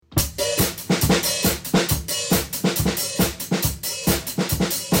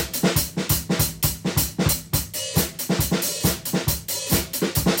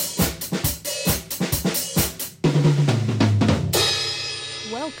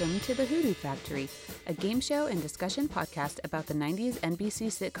Welcome to the Hoodoo Factory, a game show and discussion podcast about the 90s NBC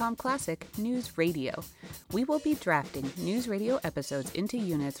sitcom classic, News Radio. We will be drafting News Radio episodes into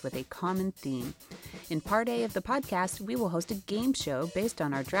units with a common theme. In Part A of the podcast, we will host a game show based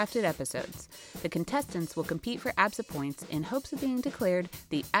on our drafted episodes. The contestants will compete for ABSA points in hopes of being declared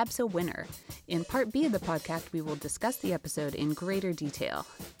the ABSA winner. In Part B of the podcast, we will discuss the episode in greater detail.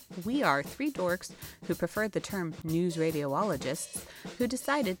 We are three dorks who prefer the term news radiologists who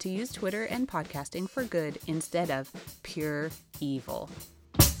decided to use Twitter and podcasting for good instead of pure evil.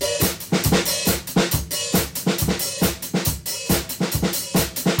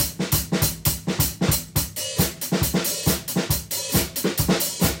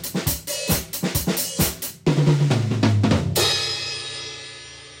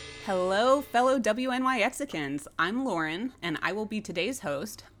 Hello, fellow WNYXicans. I'm Lauren, and I will be today's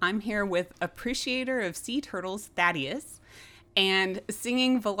host. I'm here with appreciator of sea turtles, Thaddeus, and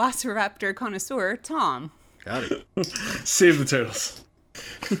singing velociraptor connoisseur, Tom. Got it. Save the turtles.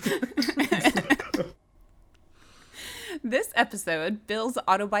 This episode, Bill's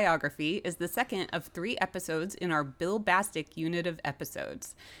Autobiography, is the second of 3 episodes in our Bill Bastic unit of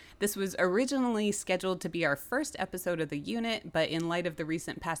episodes. This was originally scheduled to be our first episode of the unit, but in light of the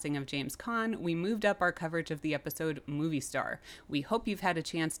recent passing of James Caan, we moved up our coverage of the episode Movie Star. We hope you've had a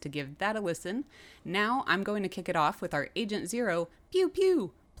chance to give that a listen. Now I'm going to kick it off with our Agent Zero, pew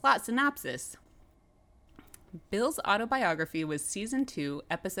pew, plot synopsis. Bill's Autobiography was Season 2,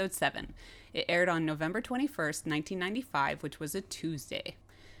 Episode 7. It aired on November 21st, 1995, which was a Tuesday.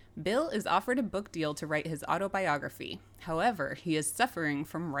 Bill is offered a book deal to write his autobiography. However, he is suffering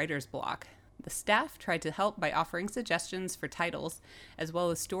from writer's block. The staff tried to help by offering suggestions for titles, as well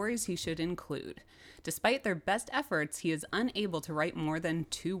as stories he should include. Despite their best efforts, he is unable to write more than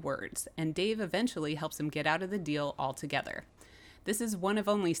 2 words, and Dave eventually helps him get out of the deal altogether. This is one of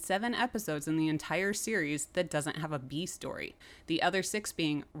only 7 episodes in the entire series that doesn't have a B story. The other 6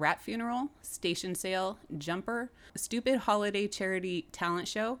 being Rat Funeral, Station Sale, Jumper, Stupid Holiday Charity Talent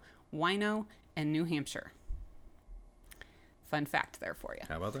Show, Wino, and New Hampshire. Fun fact there for you.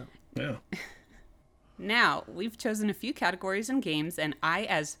 How about that? Yeah. Now, we've chosen a few categories and games, and I,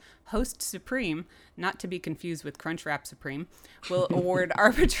 as host supreme, not to be confused with Crunchwrap Supreme, will award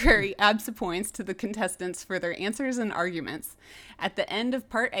arbitrary ABSA points to the contestants for their answers and arguments. At the end of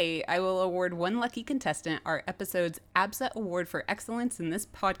Part A, I will award one lucky contestant our episode's ABSA Award for Excellence in this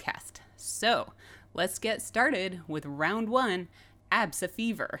podcast. So, let's get started with Round 1, ABSA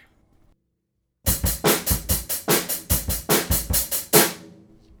Fever.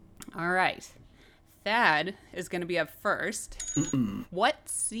 All right. Thad is going to be up first. What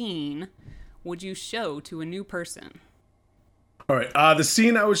scene would you show to a new person? All right. The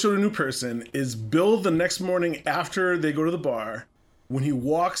scene I would show to a new person is Bill the next morning after they go to the bar, when he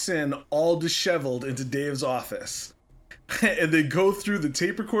walks in all disheveled into Dave's office. And they go through the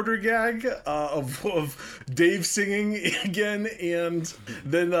tape recorder gag of Dave singing again, and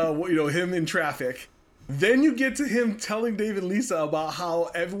then him in traffic. Then you get to him telling Dave and Lisa about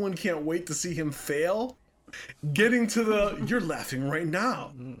how everyone can't wait to see him fail. Getting to the, you're laughing right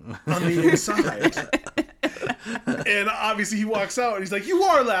now on the inside. And obviously he walks out and he's like, you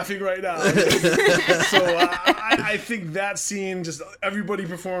are laughing right now. So I think that scene, just everybody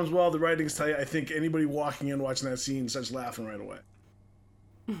performs well. The writing's tight. I think anybody walking in watching that scene starts laughing right away.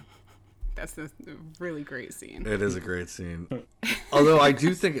 That's a really great scene. It is a great scene. Although I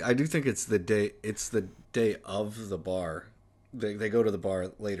do think it's the day of the bar. They go to the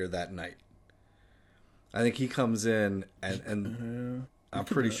bar later that night. I think he comes in and I'm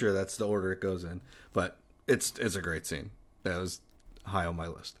pretty sure that's the order it goes in. But it's a great scene. That was high on my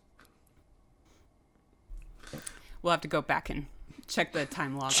list. We'll have to go back and check the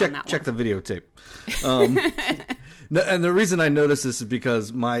time log on that Check one. the videotape. No, and the reason I noticed this is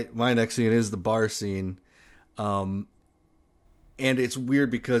because my next scene is the bar scene, and it's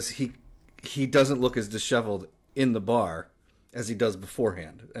weird because he doesn't look as disheveled in the bar as he does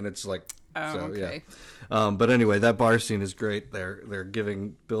beforehand, and it's like, okay. Yeah. But anyway, that bar scene is great. They're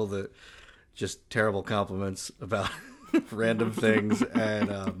giving Bill the just terrible compliments about random things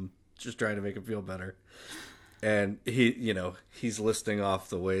and just trying to make him feel better, and he's listing off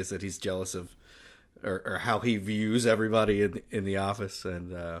the ways that he's jealous of. Or how he views everybody in the office,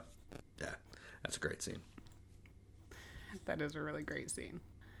 and that's a great scene. That is a really great scene.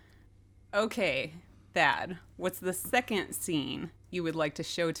 Okay, Thad, what's the second scene you would like to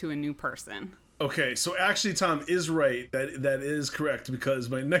show to a new person? Okay, so actually Tom is right. That is correct, because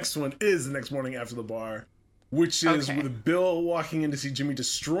my next one is the next morning after the bar, which is with Bill walking in to see Jimmy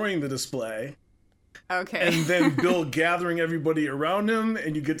destroying the display. Okay. And then Bill gathering everybody around him,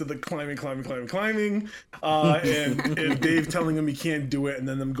 and you get to the climbing, and Dave telling him he can't do it, and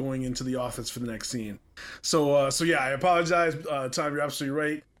then them going into the office for the next scene. So yeah, I apologize, Tom. You're absolutely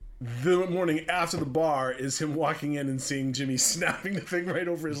right. The morning after the bar is him walking in and seeing Jimmy snapping the thing right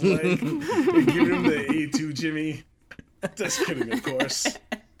over his leg and giving him the A2 Jimmy. Just kidding, of course.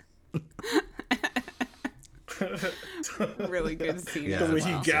 Really good scene. Yeah, The way that's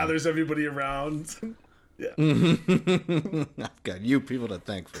he awesome. gathers everybody around. Yeah. I've got you people to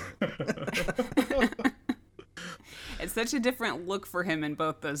thank for it. It's such a different look for him in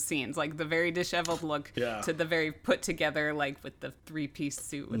both those scenes, like the very disheveled look to the very put together, like with the 3-piece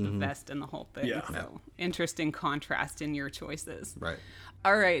suit with the vest and the whole thing. Yeah. So interesting contrast in your choices. Right.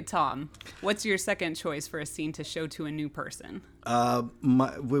 All right, Tom, what's your second choice for a scene to show to a new person?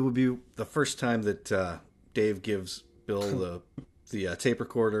 It would be the first time that Dave gives Bill the tape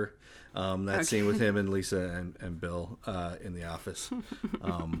recorder. That scene with him and Lisa and Bill in the office.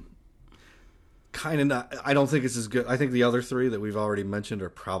 Kind of not. I don't think it's as good. I think the other three that we've already mentioned are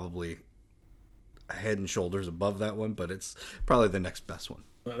probably head and shoulders above that one, but it's probably the next best one.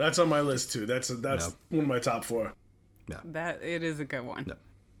 That's on my list too. That's one of my top 4. That it is a good one. No.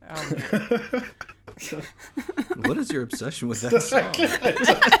 Oh, man. What is your obsession with that song?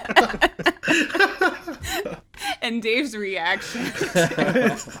 And Dave's reaction.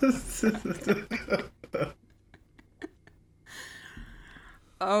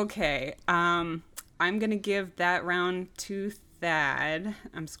 Okay. I'm going to give that round to Thad.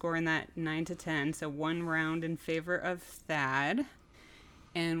 I'm scoring that 9 to 10. So 1 round in favor of Thad.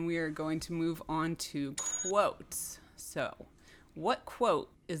 And we are going to move on to quotes. So, what quote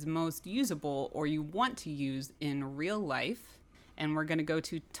is most usable or you want to use in real life? And we're going to go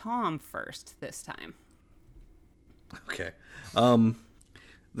to Tom first this time. Okay.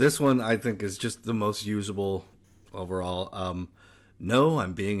 This one I think is just the most usable overall. No,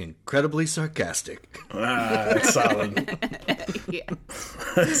 I'm being incredibly sarcastic. That's solid. Yeah.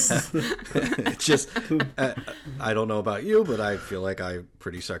 It's just, I don't know about you, but I feel like I'm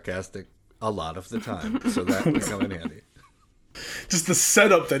pretty sarcastic a lot of the time. So that would come in handy. Just the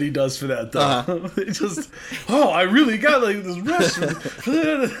setup that he does for that, though. It just, I really got like this rush.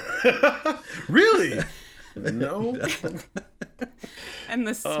 Really? No. And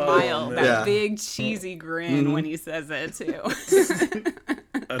the smile, man. that Yeah. big cheesy grin when he says it too.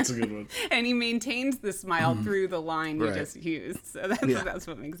 That's a good one. And he maintains the smile through the line you Right. just used. So Yeah. that's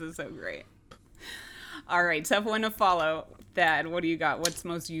what makes it so great. All right, tough one to follow. Thad, what do you got? What's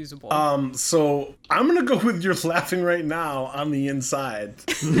most usable? So I'm gonna go with "You're laughing right now" on the inside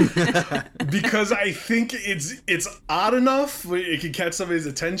because I think it's odd enough where it can catch somebody's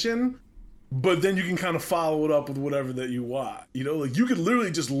attention, but then you can kind of follow it up with whatever that you want. You know, like you could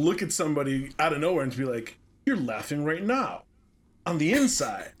literally just look at somebody out of nowhere and be like, "You're laughing right now." On the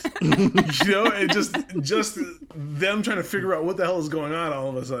inside, you know, and just them trying to figure out what the hell is going on all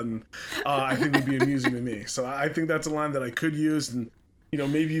of a sudden, I think would be amusing to me. So I think that's a line that I could use, and you know,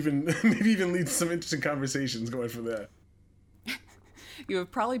 maybe even lead to some interesting conversations going from there. You have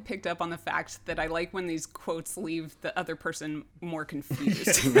probably picked up on the fact that I like when these quotes leave the other person more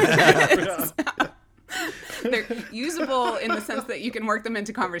confused. They're usable in the sense that you can work them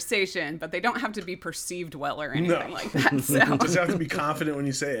into conversation, but they don't have to be perceived well or anything like that. So. You just have to be confident when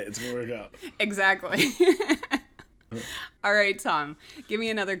you say it. It's gonna work out. Exactly. All right, Tom, give me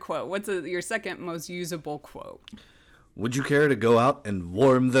another quote. What's your second most usable quote? Would you care to go out and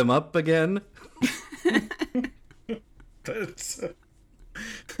warm them up again? That's,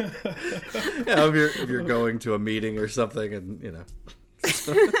 Yeah, if you're going to a meeting or something, and you know.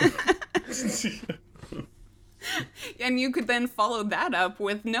 And you could then follow that up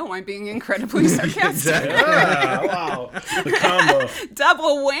with, no, I'm being incredibly sarcastic. yeah, wow, the combo.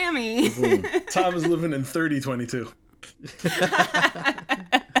 Double whammy. Tom is living in 3022.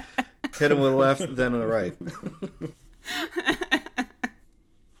 Hit him with a left, then a right.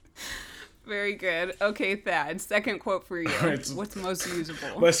 Very good. Okay, Thad, second quote for you. right, so- What's most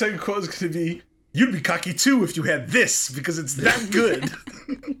usable? My second quote is going to be, "You'd be cocky too if you had this, because it's that good."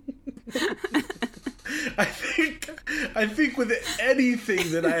 I think with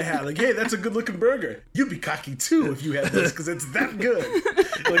anything that I had, like, hey, that's a good looking burger. You'd be cocky too if you had this, because it's that good.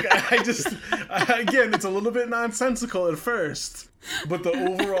 Like, again, it's a little bit nonsensical at first, but the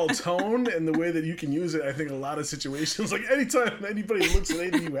overall tone and the way that you can use it, I think in a lot of situations, like anytime anybody looks at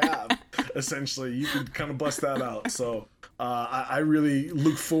anything you have, essentially, you can kind of bust that out. So I really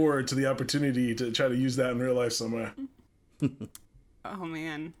look forward to the opportunity to try to use that in real life somewhere. Oh,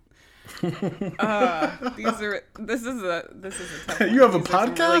 man. This is a tough one. You have a These are some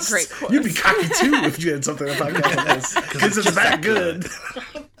really podcast? great quotes. You'd be cocky too if you had something on a podcast like this. Because it's that good.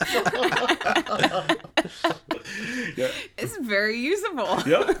 Yeah. It's very usable.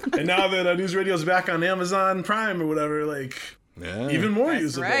 Yep. And now that News Radio's back on Amazon Prime or whatever, like, even more That's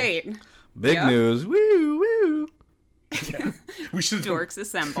usable. right. Big news. Woo, woo. Yeah. We should Dorks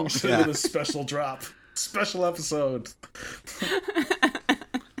assemble. have done a special drop. Special episode.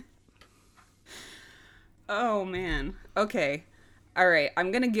 Oh, man. Okay. All right.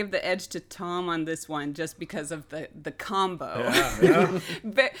 I'm going to give the edge to Tom on this one just because of the combo. Yeah.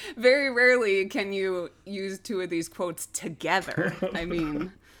 Very rarely can you use two of these quotes together. I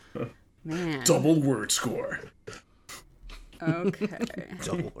mean, man. Double word score. Okay.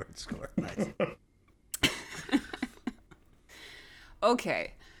 Double word score. Nice.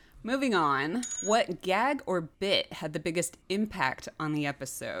 Okay. Moving on. What gag or bit had the biggest impact on the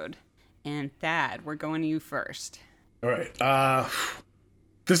episode? And Thad, we're going to you first. All right.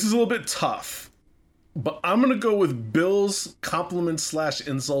 This is a little bit tough, but I'm going to go with Bill's compliments /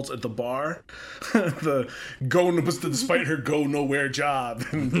 insults at the bar. Despite her go nowhere job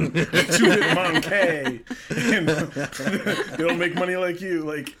and 2-hit monkey and they don't make money like you.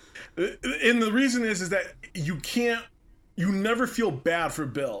 Like, and the reason is that you never feel bad for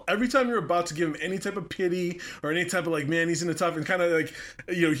Bill. Every time you're about to give him any type of pity or any type of like, man, he's in a tough, and kind of like,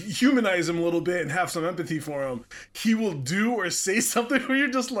 humanize him a little bit and have some empathy for him, he will do or say something where you're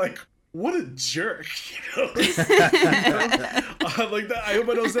just like, what a jerk, like that. I hope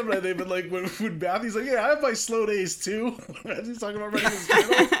I don't say anything, but like when Matthew's like, yeah, I have my slow days too. He's talking about writing his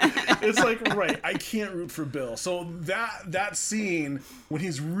journal. It's like, right, I can't root for Bill. So that scene when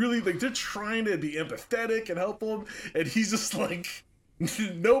he's really like, they're trying to be empathetic and help him, and he's just like,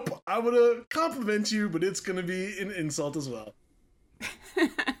 nope, I'm gonna compliment you, but it's gonna be an insult as well.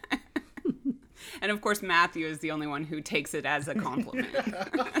 And of course, Matthew is the only one who takes it as a compliment.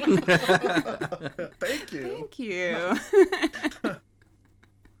 Thank you. Thank you.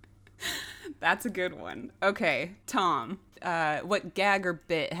 That's a good one. Okay, Tom, what gag or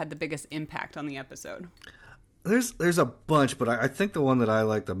bit had the biggest impact on the episode? There's a bunch, but I think the one that I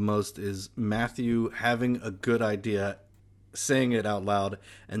like the most is Matthew having a good idea, saying it out loud,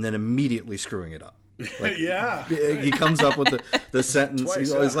 and then immediately screwing it up. Like, yeah. He comes up with the sentence. Twice,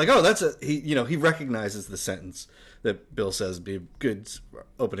 He's always like, oh, that's he recognizes the sentence that Bill says be a good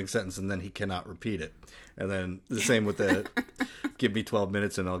opening sentence, and then he cannot repeat it. And then the same with the give me 12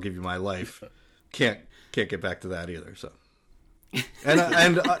 minutes and I'll give you my life. Can't get back to that either. So,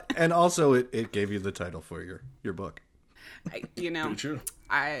 and also it gave you the title for your book. Pretty true.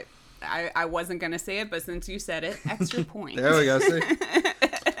 I wasn't gonna say it, but since you said it, extra point. There we go. See?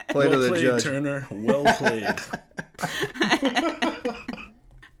 Play Well to the played, judge. Turner. Well played.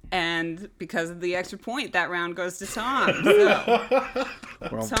 And because of the extra point, that round goes to Tom.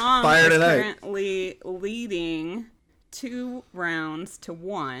 So Tom fire is tonight. currently leading 2 rounds to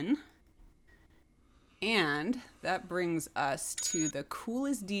 1. And that brings us to the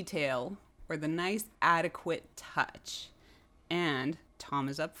coolest detail or the nice adequate touch. And Tom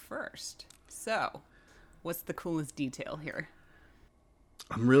is up first. So, what's the coolest detail here?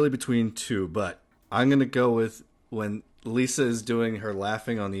 I'm really between two, but I'm going to go with when Lisa is doing her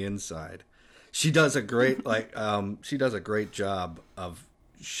laughing on the inside. She does a great job of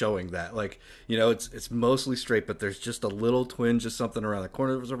showing that. Like, it's mostly straight, but there's just a little twinge of something around the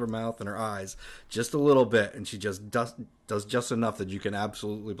corners of her mouth and her eyes, just a little bit, and she just does just enough that you can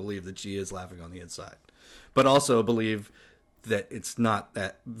absolutely believe that she is laughing on the inside. But also believe that it's not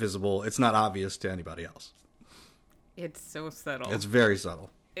that visible, it's not obvious to anybody else. It's so subtle. It's very subtle.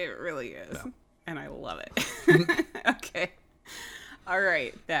 It really is. Yeah. And I love it. Okay. All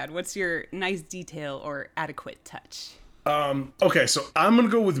right, Thad, what's your nice detail or adequate touch? Okay, so I'm going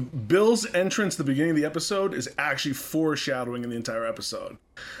to go with Bill's entrance at the beginning of the episode is actually foreshadowing in the entire episode.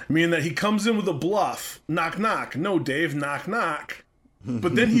 Meaning that he comes in with a bluff. Knock, knock. No, Dave, knock, knock.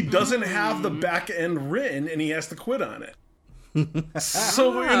 But then he doesn't have the back end written and he has to quit on it.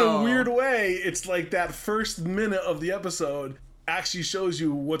 So in a weird way, it's like that first minute of the episode actually shows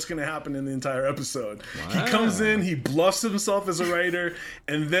you what's going to happen in the entire episode. Wow. He comes in, he bluffs himself as a writer,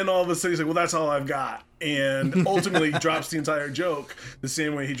 and then all of a sudden he's like, well, that's all I've got. And ultimately he drops the entire joke the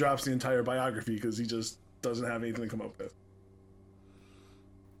same way he drops the entire biography because he just doesn't have anything to come up with.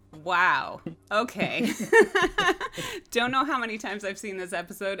 Wow. Okay. Don't know how many times I've seen this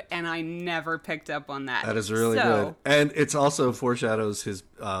episode, and I never picked up on that. That is really good. And it's also foreshadows his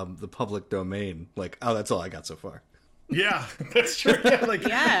the public domain. Like, oh, that's all I got so far. Yeah, that's true. Yeah, like,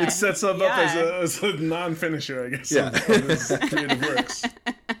 it sets up as a non-finisher, I guess, of his creative works.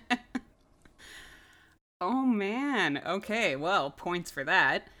 Oh, man. Okay, well, points for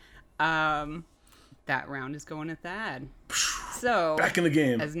that. That round is going at Thad. So, Back in the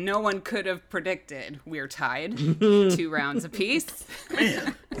game. as no one could have predicted, we're tied. 2 rounds apiece.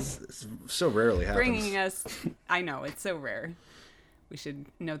 Man. It's so rarely happens. Bringing us... I know, it's so rare. We should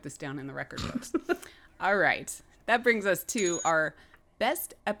note this down in the record books. All right. That brings us to our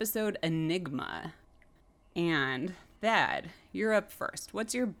best episode enigma. And Thad, you're up first.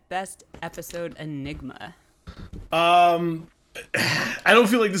 What's your best episode enigma? I don't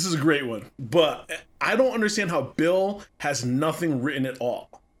feel like this is a great one, but I don't understand how Bill has nothing written at all.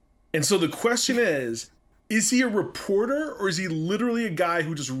 And so the question is he a reporter or is he literally a guy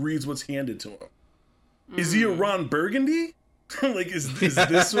who just reads what's handed to him? Is he a Ron Burgundy? Like, is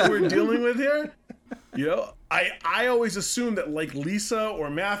this what we're dealing with here? You know, I always assumed that like Lisa or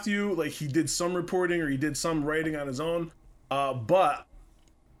Matthew, like he did some reporting or he did some writing on his own. But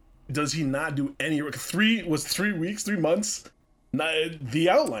does he not do any? 3 weeks, 3 months? Not, the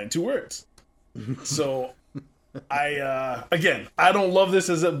outline, 2 words. So I don't love this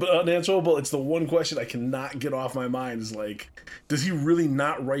as an unanswerable, but it's the one question I cannot get off my mind is like, does he really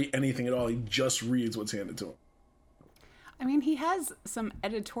not write anything at all? He just reads what's handed to him. I mean, he has some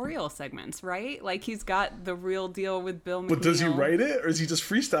editorial segments, right? Like he's got the real deal with Bill McNeil. But does he write it or is he just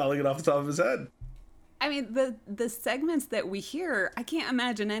freestyling it off the top of his head? I mean, the segments that we hear, I can't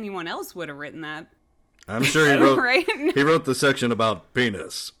imagine anyone else would have written that. I'm sure he wrote Right? he wrote the section about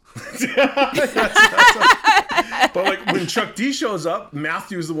penis. But like when Chuck D shows up,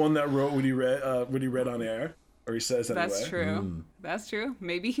 Matthew's the one that wrote what he read on air, or he says anyway. That's true. That's true.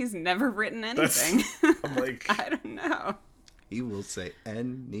 Maybe he's never written anything. I'm like, I don't know. He will say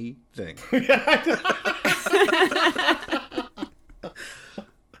anything.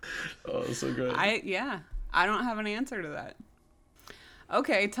 oh, so good. I don't have an answer to that.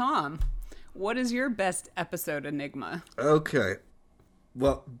 Okay, Tom, what is your best episode enigma? Okay.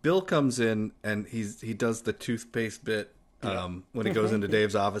 Well, Bill comes in and he does the toothpaste bit when he goes into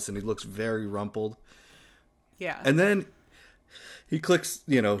Dave's office and he looks very rumpled. Yeah. And then he clicks,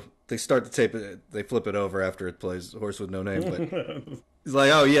 they start the tape, they flip it over after it plays Horse with No Name. But he's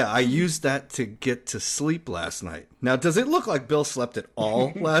like, oh yeah, I used that to get to sleep last night. Now, does it look like Bill slept at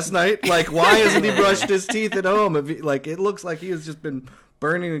all last night? Like, why hasn't he brushed his teeth at home? It looks like he has just been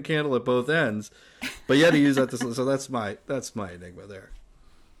burning a candle at both ends. But yet he used that to sleep. So that's my enigma there.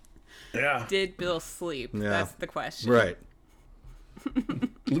 Yeah. Did Bill sleep? Yeah. That's the question. Right.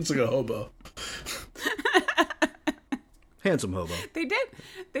 Looks like a hobo. Handsome hobo.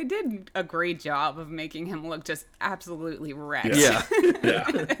 They did a great job of making him look just absolutely wrecked. Yeah.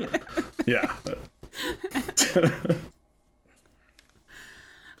 Yeah.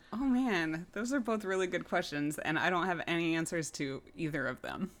 Oh man, those are both really good questions, and I don't have any answers to either of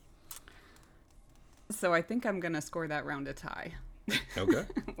them. So I think I'm gonna score that round a tie. Okay.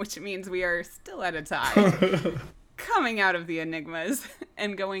 Which means we are still at a tie. Coming out of the enigmas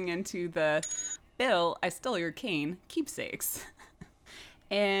and going into the Bill, I stole your cane keepsakes.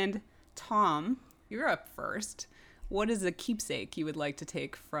 And Tom, you're up first. What is a keepsake you would like to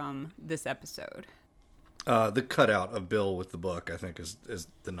take from this episode? The cutout of Bill with the book, I think, is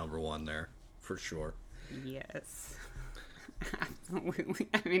the number one there, for sure. Yes. Absolutely.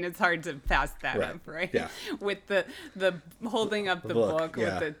 I mean, it's hard to pass that Right. up, right? Yeah. With the holding up the book yeah.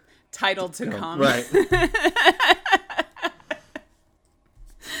 with the title to come. Right.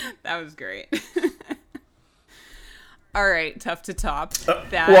 That was great. All right, tough to top.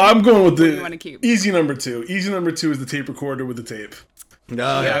 Well, I'm going with what do you wanna keep? easy number 2. Easy number 2 is the tape recorder with the tape.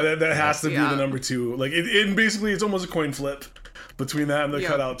 No, Yeah, that has to be Yeah. the number 2. Like it basically it's almost a coin flip between that and the Yeah.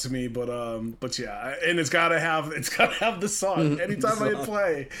 cutout to me. But yeah, and it's gotta have the song. Anytime I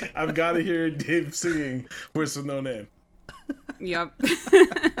play, I've got to hear Dave singing "Horse with No Name." Yep.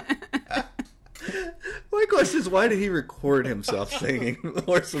 My question is, why did he record himself singing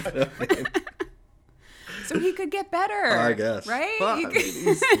Horse with No Name? So he could get better. I guess. Right? Well, I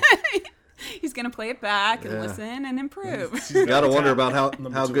mean, He's going to play it back and listen and improve. you gotta wonder about how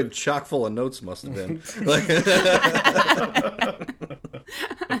two. good chock full of notes must have been.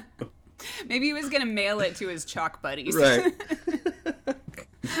 Maybe he was going to mail it to his chalk buddies. Right.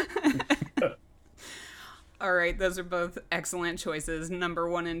 All right, those are both excellent choices. Number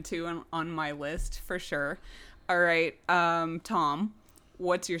 1 and 2 on my list, for sure. All right, Tom,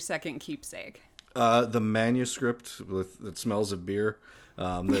 what's your second keepsake? The manuscript that smells of beer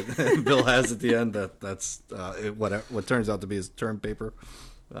that Bill has at the end. That's what turns out to be his term paper.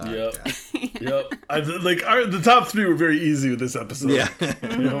 Yep. Yep. The top 3 were very easy with this episode. Yeah.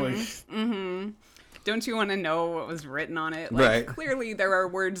 Don't you want to know what was written on it? Like, Right. clearly there are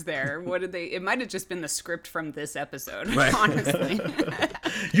words there. What did they? It might have just been the script from this episode, Right. honestly.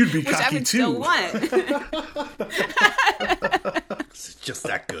 You'd be Which I cocky would too. still want. It's just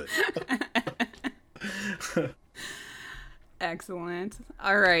that good. Excellent.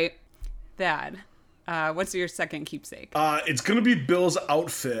 All right, Thad. What's your second keepsake? It's gonna be Bill's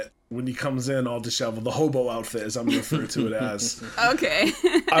outfit when he comes in all disheveled. The hobo outfit, as I'm gonna refer to it as. Okay.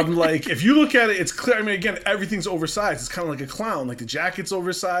 I'm like, if you look at it, it's clear. I mean, again, everything's oversized. It's kind of like a clown. Like the jacket's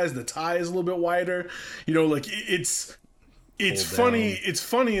oversized, the tie is a little bit wider. You know, like it's funny. down. It's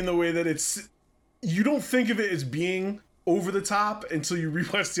funny in the way that it's. You don't think of it as being over the top until you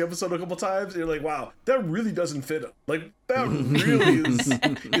rewatch the episode a couple times. You're like, wow, that really doesn't fit him. Like that really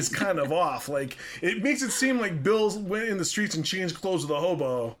is kind of off. Like it makes it seem like Bill went in the streets and changed clothes with a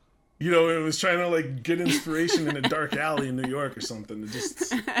hobo. You know, it was trying to like get inspiration in a dark alley in New York or something. It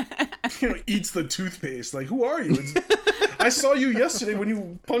just, eats the toothpaste. Like, who are you? I saw you yesterday when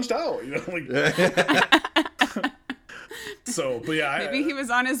you punched out. You know, like. So, but yeah. Maybe he was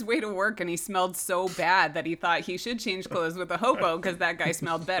on his way to work and he smelled so bad that he thought he should change clothes with a hobo because that guy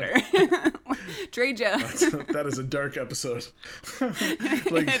smelled better. Dreja. That is a dark episode.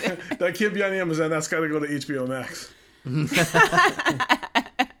 Like that can't be on Amazon. That's got to go to HBO Max.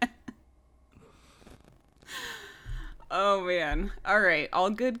 Oh man. All right. All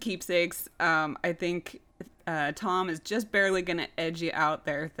good keepsakes. I think Tom is just barely going to edge you out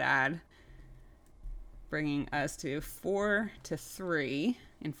there, Thad. Bringing us to 4-3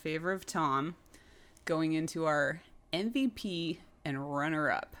 in favor of Tom. Going into our MVP and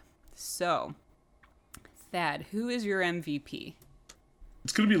runner-up. So, Thad, who is your MVP?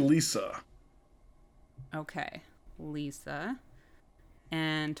 It's going to be Lisa. Okay. Lisa.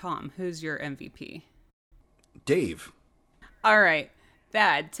 And Tom, who's your MVP? Dave. All right.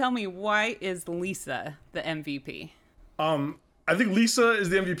 Thad, tell me, why is Lisa the MVP? I think Lisa is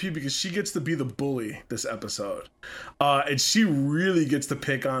the MVP because she gets to be the bully this episode, and she really gets to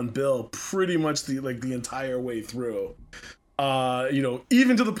pick on Bill pretty much the entire way through.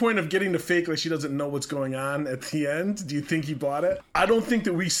 Even to the point of getting to fake like she doesn't know what's going on at the end. Do you think he bought it? I don't think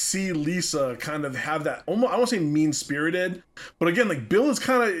that we see Lisa kind of have that almost, I won't say mean-spirited, but again, like Bill is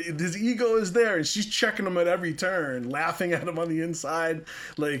kind of, his ego is there and she's checking him at every turn, laughing at him on the inside,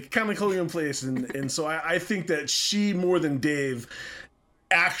 like kind of holding him in place. And so I think that she, more than Dave,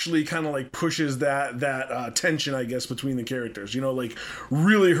 actually kind of like pushes that tension, I guess, between the characters. Like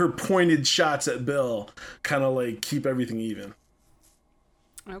really her pointed shots at Bill kind of like keep everything even.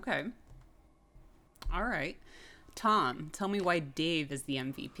 Okay. All right. Tom, tell me why Dave is the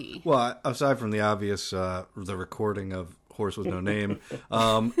MVP. Well, aside from the obvious, the recording of Horse with No Name,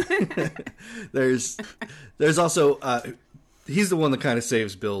 there's also he's the one that kind of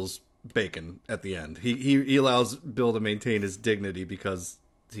saves Bill's bacon at the end. He allows Bill to maintain his dignity because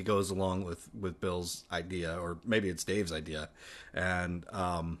he goes along with Bill's idea, or maybe it's Dave's idea, and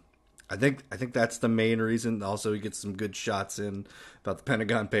I think that's the main reason. Also, he gets some good shots in about the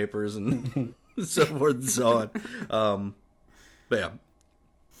Pentagon Papers and so forth and so on. But yeah,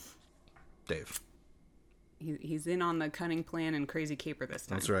 Dave. He's in on the cunning plan and crazy caper this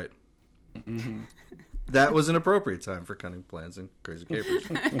time. That's right. Mm-hmm. That was an appropriate time for cunning plans and crazy capers.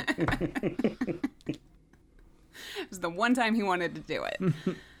 It was the one time he wanted to do it.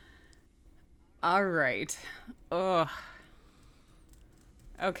 All right. Ugh.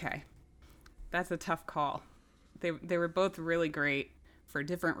 Okay. That's a tough call. They were both really great for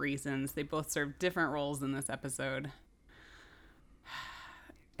different reasons. They both served different roles in this episode.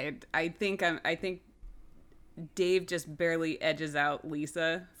 I think Dave just barely edges out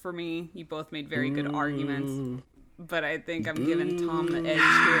Lisa for me. You both made very good arguments, but I think I'm giving Tom the edge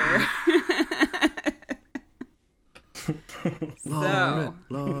here. So,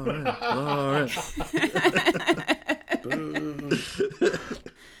 Lauren.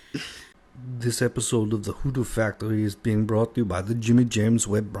 This episode of the Hoodoo Factory is being brought to you by the Jimmy James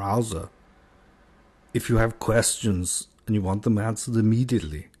web browser. If you have questions and you want them answered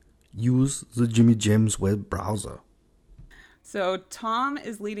immediately, use the Jimmy James web browser. So Tom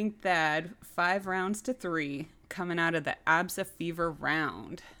is leading Thad 5-3, coming out of the Absa Fever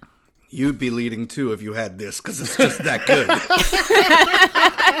round. You'd be leading too if you had this, because it's just that good.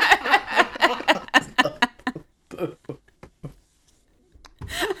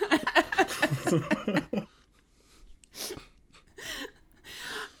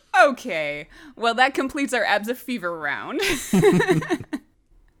 Okay, well that completes our Absa Fever round.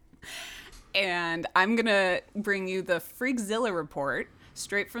 And I'm gonna bring you the Freakzilla report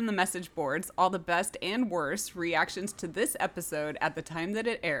straight from the message boards, all the best and worst reactions to this episode at the time that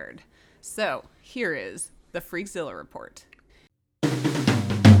it aired. So, here is the Freakzilla Report.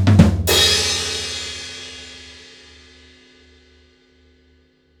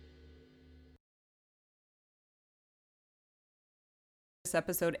 This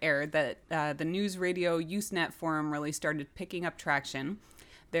episode aired that the News Radio Usenet forum really started picking up traction.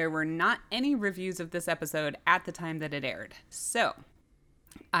 There were not any reviews of this episode at the time that it aired. So,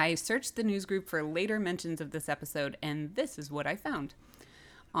 I searched the news group for later mentions of this episode, and this is what I found.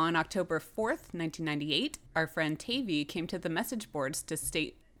 On October 4th, 1998, our friend Tavy came to the message boards to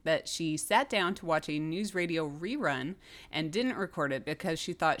state that she sat down to watch a News Radio rerun and didn't record it because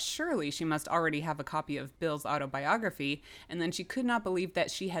she thought surely she must already have a copy of Bill's autobiography, and then she could not believe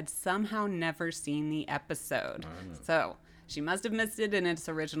that she had somehow never seen the episode. So she must have missed it in its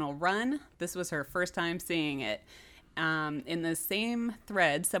original run. This was her first time seeing it. In the same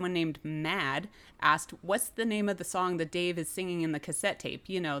thread, someone named Mad asked, what's the name of the song that Dave is singing in the cassette tape?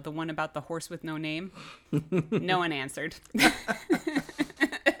 You know, the one about the horse with no name? No one answered.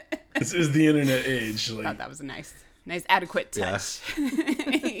 This is the internet age. I thought that was a nice adequate touch.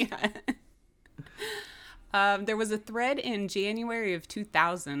 Yeah. There was a thread in January of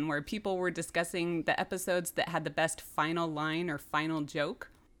 2000 where people were discussing the episodes that had the best final line or final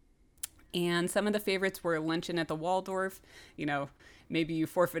joke. And some of the favorites were Luncheon at the Waldorf. You know, maybe you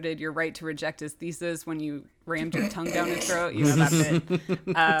forfeited your right to reject his thesis when you rammed your tongue down his throat. You know that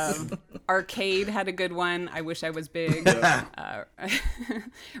bit. Arcade had a good one. I Wish I Was Big.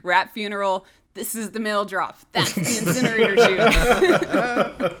 Rat Funeral. This is the mail drop. That's the incinerator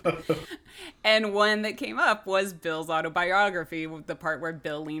chute. And one that came up was Bill's autobiography, the part where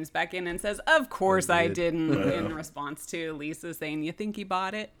Bill leans back in and says, "Of course I didn't," in response to Lisa saying, "You think he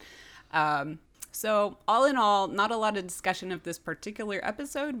bought it?" So all in all, not a lot of discussion of this particular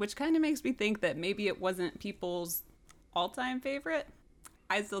episode, which kind of makes me think that maybe it wasn't people's all-time favorite.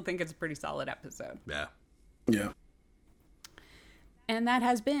 I still think it's a pretty solid episode. Yeah. Yeah. And that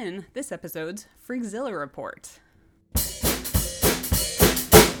has been this episode's Freakzilla Report.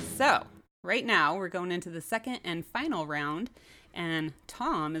 So, right now we're going into the second and final round, and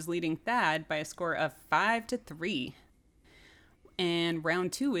Tom is leading Thad by a score of 5-3. And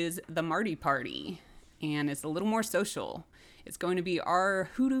round 2 is the Marty Party, and it's a little more social. It's going to be our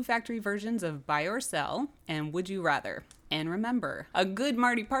Hoodoo Factory versions of Buy or Sell and Would You Rather. And remember, a good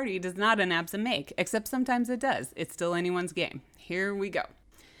Marty Party does not an absent make, except sometimes it does. It's still anyone's game. Here we go.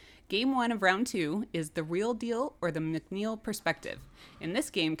 Game 1 of round 2 is the real deal or the McNeil perspective. In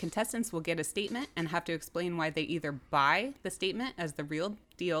this game, contestants will get a statement and have to explain why they either buy the statement as the real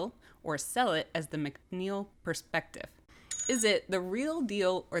deal or sell it as the McNeil perspective. Is it the real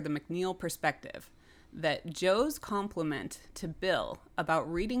deal or the McNeil perspective that Joe's compliment to Bill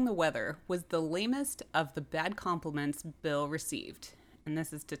about reading the weather was the lamest of the bad compliments Bill received? And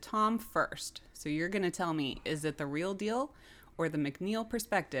this is to Tom first. So you're going to tell me, is it the real deal or the McNeil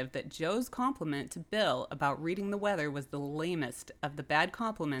perspective that Joe's compliment to Bill about reading the weather was the lamest of the bad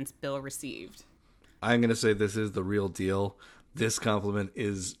compliments Bill received? I'm going to say this is the real deal. This compliment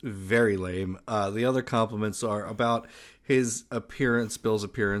is very lame. The other compliments are about his appearance, Bill's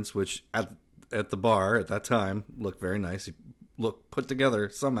appearance, which at the bar at that time looked very nice. He looked put together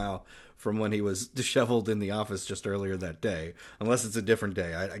somehow from when he was disheveled in the office just earlier that day. Unless it's a different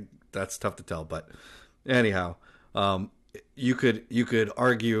day. I that's tough to tell. But anyhow, you could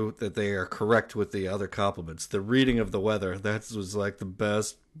argue that they are correct with the other compliments. The reading of the weather, that was like the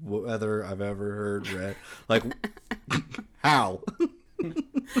best weather I've ever heard read. Like, how?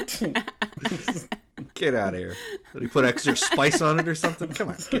 Get out of here. Did he put extra spice on it or something? Come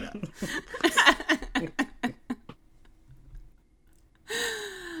on, get out.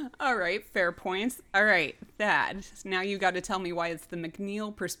 All right, fair points. All right, Thad, now you got to tell me why it's the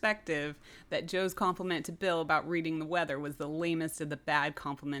McNeil perspective that Joe's compliment to Bill about reading the weather was the lamest of the bad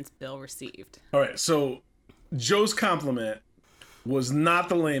compliments Bill received. All right, so Joe's compliment was not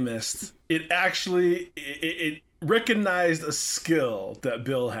the lamest. It actually it recognized a skill that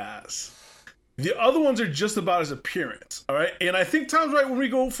Bill has. The other ones are just about his appearance, all right? And I think Tom's right when we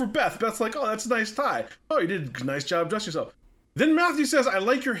go for Beth. Beth's like, oh, that's a nice tie. Oh, you did a nice job dressing yourself. Then Matthew says, I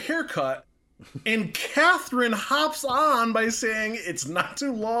like your haircut. And Catherine hops on by saying, it's not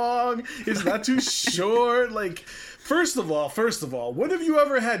too long. It's not too short. Like, first of all, when have you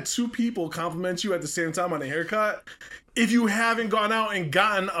ever had two people compliment you at the same time on a haircut if you haven't gone out and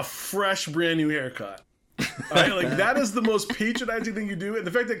gotten a fresh, brand new haircut? All right, like that is the most patronizing thing you do. And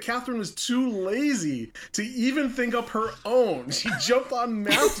the fact that Catherine was too lazy to even think up her own. She jumped on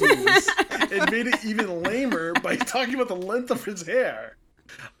Matthew's and made it even lamer by talking about the length of his hair.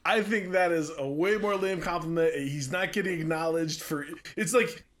 I think that is a way more lame compliment. He's not getting acknowledged for. It's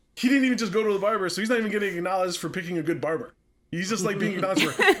like he didn't even just go to the barber, so he's not even getting acknowledged for picking a good barber. He's just like being acknowledged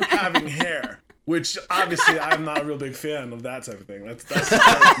for having hair, which obviously I'm not a real big fan of that type of thing. That's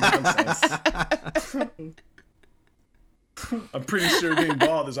nonsense. I'm pretty sure being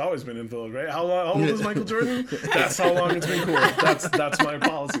bald has always been in vogue, right? How old is Michael Jordan? That's how long it's been cool. That's my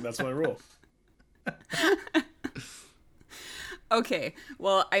policy. That's my rule. Okay,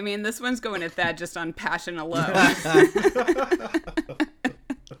 well, I mean, this one's going at that just on passion alone.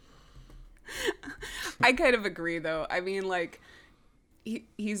 I kind of agree, though. I mean, like,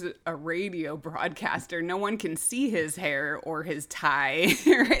 he's a radio broadcaster. No one can see his hair or his tie.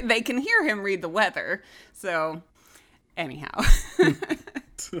 Right? They can hear him read the weather. So, anyhow.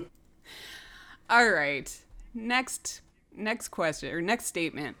 All right. Next question, or next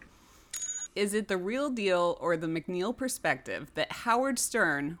statement. Is it the real deal or the McNeil perspective that Howard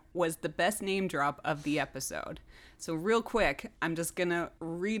Stern was the best name drop of the episode? So real quick, I'm just going to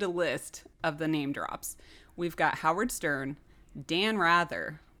read a list of the name drops. We've got Howard Stern, Dan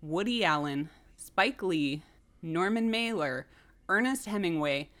Rather, Woody Allen, Spike Lee, Norman Mailer, Ernest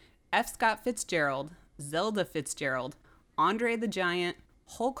Hemingway, F. Scott Fitzgerald, Zelda Fitzgerald, Andre the Giant,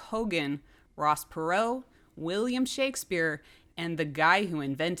 Hulk Hogan, Ross Perot, William Shakespeare, and the guy who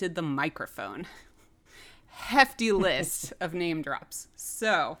invented the microphone. Hefty list of name drops.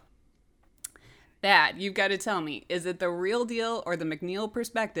 So, Thad, you've got to tell me, is it the real deal or the McNeil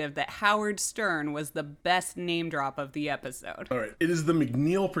perspective that Howard Stern was the best name drop of the episode? All right, it is the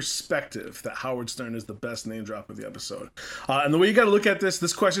McNeil perspective that Howard Stern is the best name drop of the episode. And the way you got to look at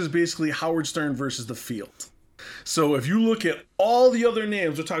this question is basically Howard Stern versus the field. So if you look at all the other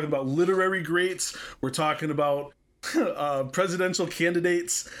names, we're talking about literary greats, we're talking about presidential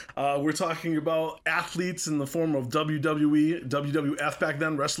candidates, we're talking about athletes in the form of WWE, WWF back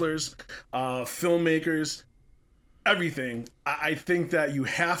then, wrestlers, filmmakers, everything. I think that you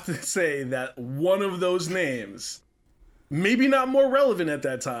have to say that one of those names, maybe not more relevant at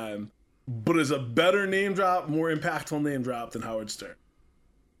that time, but is a better name drop, more impactful name drop than Howard Stern.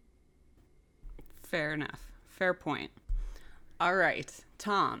 Fair enough. Fair point. All right,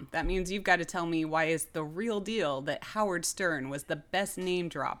 Tom, that means you've got to tell me why it's the real deal that Howard Stern was the best name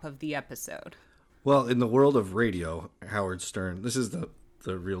drop of the episode. Well, in the world of radio, Howard Stern, this is the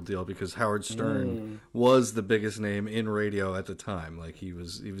real deal because Howard Stern was the biggest name in radio at the time. Like he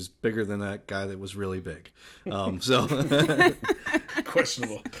was bigger than that guy that was really big. So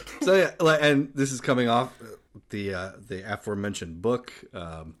questionable. So yeah, and this is coming off the aforementioned book,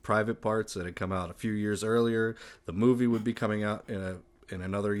 Private Parts, that had come out a few years earlier. The movie would be coming out in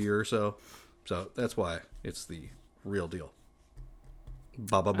another year or so. So that's why it's the real deal.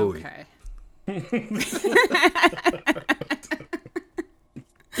 Baba Booey. Okay.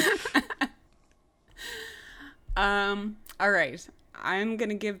 All right. I'm going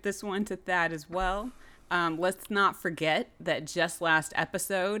to give this one to Thad as well. Let's not forget that just last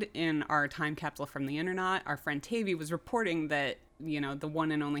episode in our time capsule from the internet, our friend Tavy was reporting that, the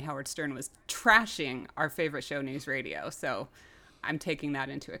one and only Howard Stern was trashing our favorite show, News Radio. So I'm taking that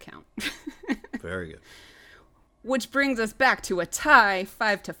into account. Very good. Which brings us back to a tie,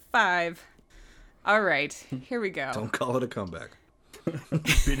 5-5. All right, here we go. Don't call it a comeback.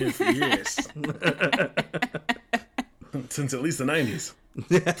 Been in for years. Since at least the 90s.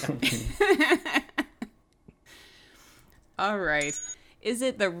 All right. Is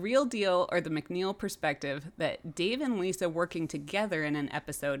it the real deal or the McNeil perspective that Dave and Lisa working together in an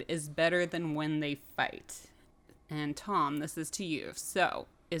episode is better than when they fight? And Tom, this is to you. So,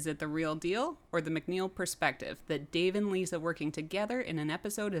 is it the real deal or the McNeil perspective that Dave and Lisa working together in an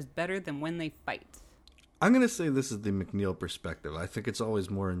episode is better than when they fight? I'm going to say this is the McNeil perspective. I think it's always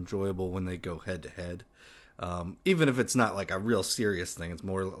more enjoyable when they go head to head. Even if it's not like a real serious thing, it's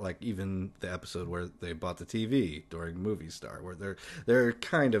more like even the episode where they bought the TV during Movie Star, where they're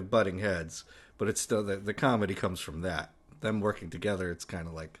kind of butting heads, but it's still the comedy comes from that. Them working together, it's kind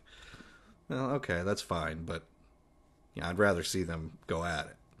of like, well, okay, that's fine, but yeah, I'd rather see them go at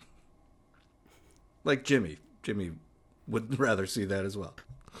it. Like Jimmy would rather see that as well.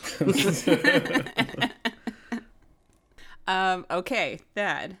 Okay,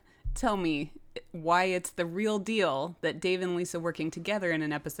 Thad, tell me why it's the real deal that Dave and Lisa working together in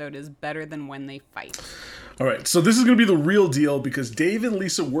an episode is better than when they fight. All right, so this is going to be the real deal because Dave and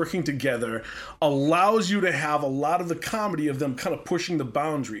Lisa working together allows you to have a lot of the comedy of them kind of pushing the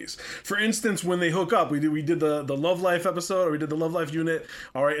boundaries. For instance, when they hook up, we did the Love Life episode, or we did the Love Life unit,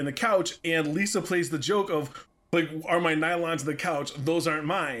 all right, in the couch, and Lisa plays the joke of, like, are my nylons on the couch? Those aren't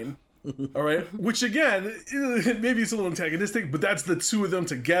mine. All right, which again, maybe it's a little antagonistic, but that's the two of them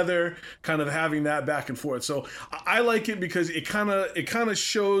together, kind of having that back and forth. So I like it because it kind of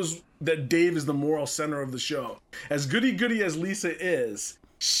shows that Dave is the moral center of the show. As goody as Lisa is,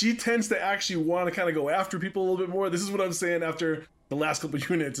 she tends to actually want to kind of go after people a little bit more. This is what I'm saying after the last couple of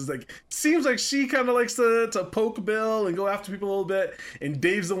units. Is like, seems like she kind of likes to poke Bill and go after people a little bit, and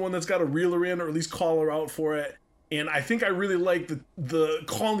Dave's the one that's got to reel her in or at least call her out for it. And I think I really like the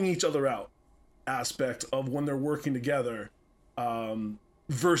calling each other out aspect of when they're working together,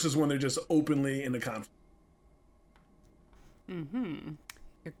 versus when they're just openly in a conflict. Mm-hmm.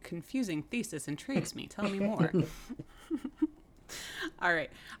 Your confusing thesis intrigues me. Tell me more. All right.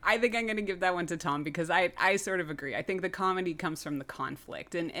 I think I'm going to give that one to Tom because I sort of agree. I think the comedy comes from the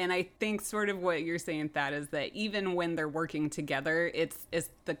conflict. And I think sort of what you're saying, Thad, is that even when they're working together, it's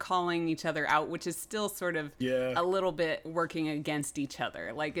the calling each other out, which is still sort of a little bit working against each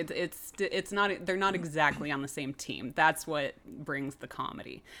other. Like it's not, they're not exactly on the same team. That's what brings the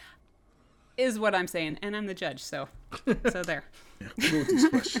comedy, is what I'm saying. And I'm the judge. So there. Yeah, we'll go with these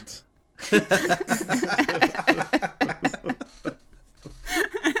questions.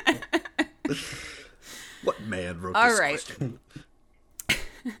 What man wrote this question?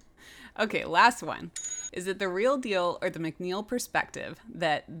 Okay, last one. Is it the real deal or the McNeil perspective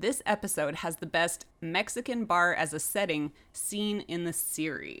that this episode has the best Mexican bar as a setting seen in the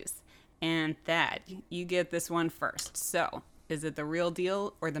series? And Thad, you get this one first. So, is it the real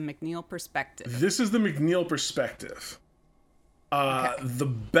deal or the McNeil perspective? This is the McNeil perspective.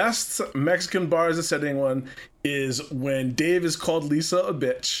 The best Mexican bar as a setting one is when Dave is called Lisa a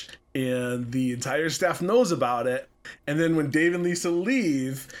bitch and the entire staff knows about it. And then when Dave and Lisa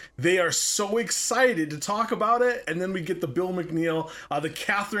leave, they are so excited to talk about it. And then we get the Bill McNeil, the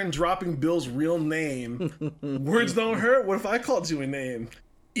Catherine dropping Bill's real name. Words don't hurt. What if I called you a name?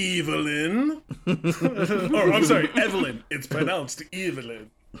 Evelyn. Or I'm sorry, Evelyn. It's pronounced Evelyn.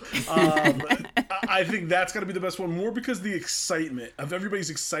 I think that's got to be the best one, more because the excitement of everybody's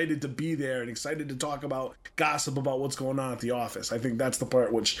excited to be there and excited to talk about gossip about what's going on at the office. I think that's the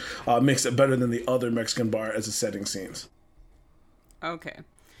part which makes it better than the other Mexican bar as a setting scenes. Okay,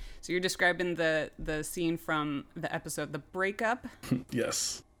 so you're describing the scene from the episode The Breakup?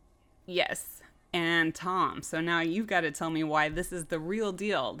 Yes. And Tom, so now you've got to tell me why this is the real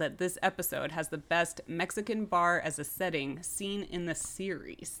deal, that this episode has the best Mexican bar as a setting seen in the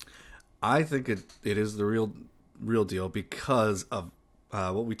series. I think it is the real deal because of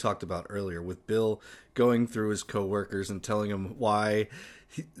what we talked about earlier with Bill going through his coworkers and telling them why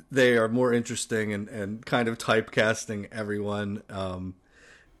they are more interesting and kind of typecasting everyone.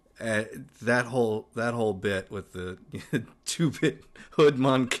 That whole bit with the 2-bit Hood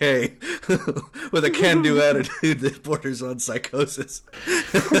Monkey with a can-do attitude that borders on psychosis.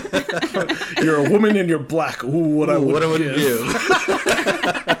 You're a woman and you're black. Ooh, what I would give.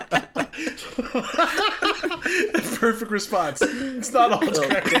 Perfect response. It's not all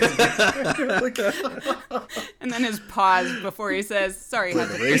correct. And then his pause before he says, "Sorry, had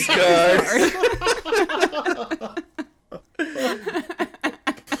to race cards."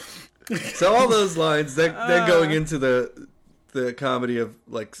 So all those lines, then going into the comedy of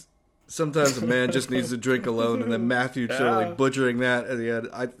like sometimes a man just needs to drink alone, and then Matthew totally butchering that at the end.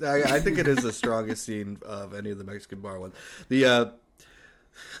 I think it is the strongest scene of any of the Mexican bar ones.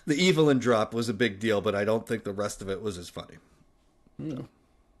 The Evelyn drop was a big deal, but I don't think the rest of it was as funny. So,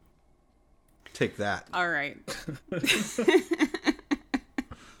 take that. All right.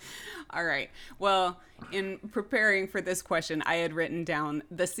 All right. Well, in preparing for this question, I had written down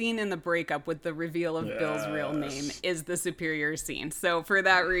the scene in The Breakup with the reveal of Bill's real name is the superior scene. So for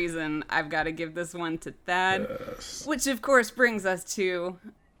that reason, I've got to give this one to Thad, which of course brings us to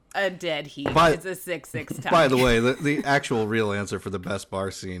a dead heat. It's a 6-6 tie. By the way, the actual real answer for the best bar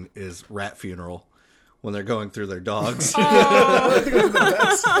scene is Rat Funeral, when they're going through their dogs.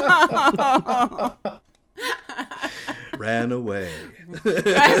 Ran away.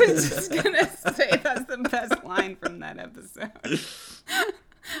 I was just going to say that's the best line from that episode.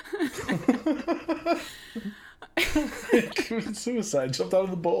 Committed suicide, jumped out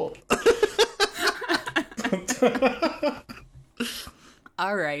of the bowl.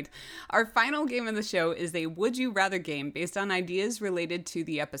 All right. Our final game of the show is a Would You Rather game based on ideas related to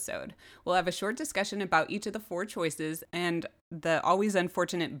the episode. We'll have a short discussion about each of the 4 choices and the always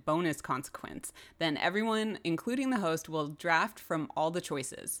unfortunate bonus consequence. Then everyone, including the host, will draft from all the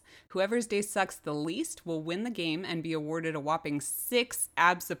choices. Whoever's day sucks the least will win the game and be awarded a whopping 6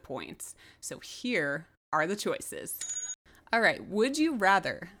 ABSA points. So here are the choices. All right. Would you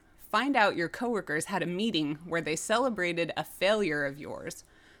rather find out your coworkers had a meeting where they celebrated a failure of yours,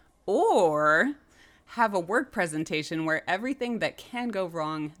 or have a work presentation where everything that can go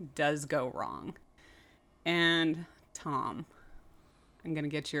wrong does go wrong. And Tom, I'm going to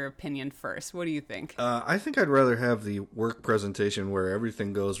get your opinion first. What do you think? I think I'd rather have the work presentation where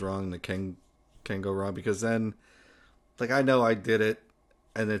everything goes wrong that can go wrong, because then, like, I know I did it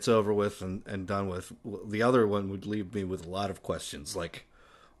and it's over with and done with. The other one would leave me with a lot of questions, like,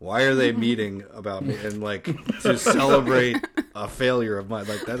 why are they meeting about me? And, like, to celebrate a failure of mine,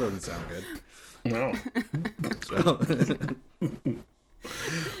 like, that doesn't sound good. No. So.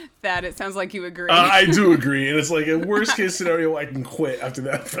 That it sounds like you agree. I do agree, and it's like a worst case scenario, I can quit after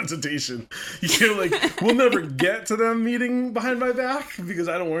that presentation. You're like, we'll never get to them meeting behind my back because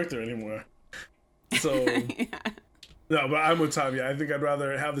I don't work there anymore. So, yeah. No, but I'm with Tom. Yeah, I think I'd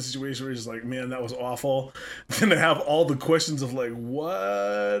rather have the situation where it's just like, man, that was awful, than to have all the questions of like,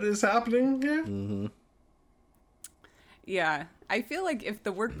 what is happening here? Mm-hmm. Yeah, I feel like if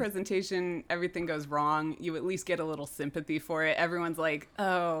the work presentation, everything goes wrong, you at least get a little sympathy for it. Everyone's like,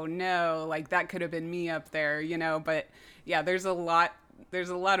 oh no, like that could have been me up there, you know? But yeah, there's a lot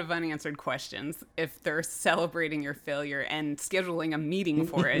of unanswered questions if they're celebrating your failure and scheduling a meeting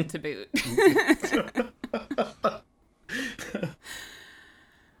for it to boot.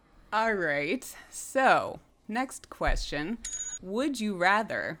 All right, so next question. Would you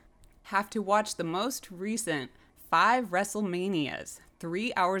rather have to watch the most recent 5 WrestleManias,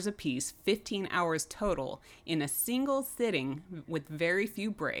 3 hours apiece, 15 hours total, in a single sitting with very few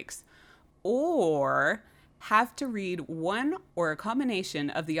breaks, or have to read one or a combination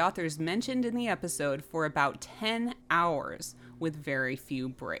of the authors mentioned in the episode for about 10 hours with very few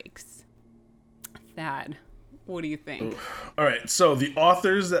breaks? Thad, what do you think? All right, so the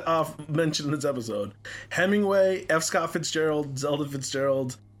authors that mentioned in this episode: Hemingway, F. Scott Fitzgerald, Zelda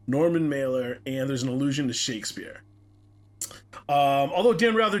Fitzgerald, Norman Mailer, and there's an allusion to Shakespeare. Although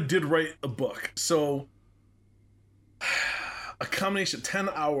Dan Rather did write a book, so a combination, 10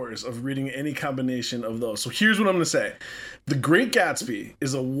 hours of reading any combination of those. So here's what I'm going to say. The Great Gatsby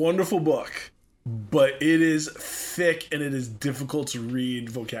is a wonderful book, but it is thick and it is difficult to read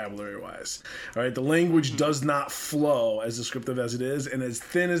vocabulary-wise. All right, the language does not flow as descriptive as it is, and as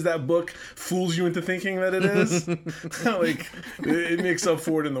thin as that book fools you into thinking that it is, like, it makes up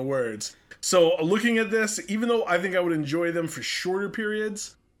for it in the words. So looking at this, even though I think I would enjoy them for shorter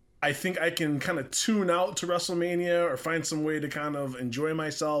periods, I think I can kind of tune out to WrestleMania or find some way to kind of enjoy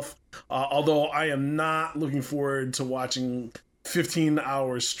myself. Although I am not looking forward to watching 15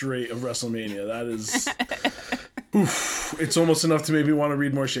 hours straight of WrestleMania. That is, oof, it's almost enough to make me want to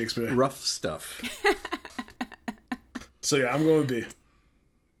read more Shakespeare. Rough stuff. So yeah, I'm going with B.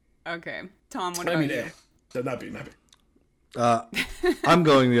 Okay, Tom, what about you? A. Not B. I'm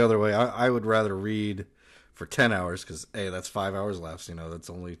going the other way. I would rather read for 10 hours because, A, that's 5 hours less. You know, that's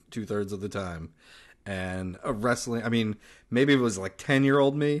only 2/3 of the time. And wrestling, I mean, maybe it was like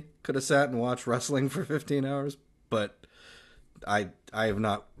 10-year-old me could have sat and watched wrestling for 15 hours, but I have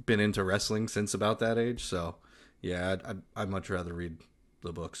not been into wrestling since about that age. So, yeah, I'd much rather read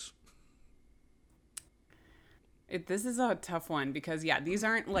the books. This is a tough one because, yeah, these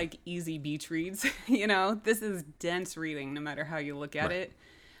aren't like easy beach reads, you know? This is dense reading no matter how you look at it.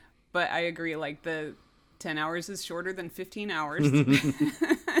 But I agree, like, the 10 hours is shorter than 15 hours.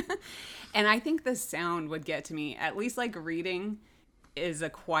 And I think the sound would get to me. At least, like, reading is a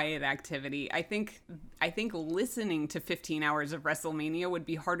quiet activity. I think listening to 15 hours of WrestleMania would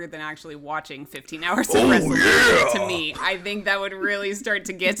be harder than actually watching 15 hours of WrestleMania to me. I think that would really start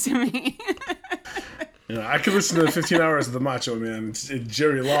to get to me. Yeah, I could listen to 15 hours of the Macho Man.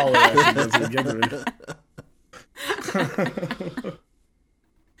 Jerry Lawler actually does it again.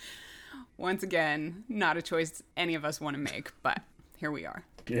 Once again, not a choice any of us want to make, but here we are.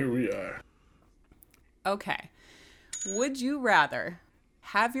 Here we are. Okay. Would you rather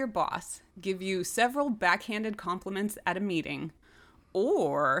have your boss give you several backhanded compliments at a meeting,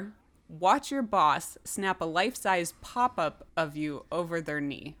 or watch your boss snap a life-size pop-up of you over their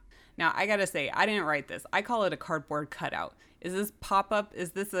knee? Now, I gotta say, I didn't write this. I call it a cardboard cutout. Is this pop-up?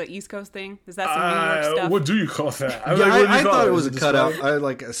 Is this an East Coast thing? Is that some New York stuff? What do you call that? I thought it was a cutout. I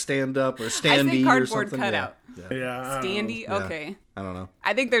like a stand-up or standee or something. Cutout. Yeah. Standee? Okay. Yeah. I don't know.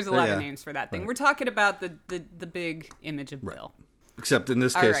 I think there's a lot of names for that thing. Right. We're talking about the big image of Bill. Except in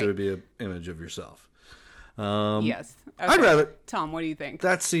this case, it would be an image of yourself. Yes. Okay. I'd rather... Tom, what do you think?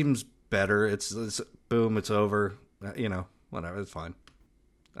 That seems better. It's boom, it's over. You know, whatever. It's fine.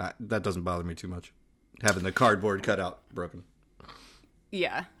 That doesn't bother me too much. Having the cardboard cutout broken.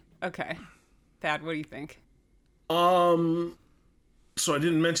 Yeah. Okay. Thad, what do you think? So I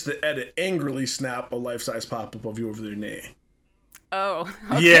didn't mention the edit. Angrily snap a life-size pop-up of you over their knee. Oh,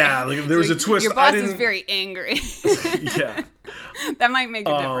 okay. Yeah, like there was a twist. Your boss is very angry. Yeah. That might make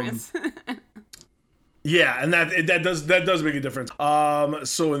a difference. Yeah, and that does make a difference.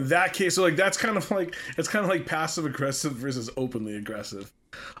 So in that case, so like that's kind of like passive aggressive versus openly aggressive.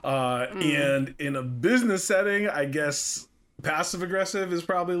 And in a business setting, I guess passive aggressive is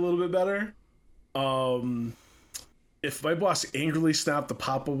probably a little bit better. If my boss angrily snapped the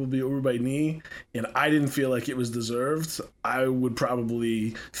pop-up over my knee and I didn't feel like it was deserved, I would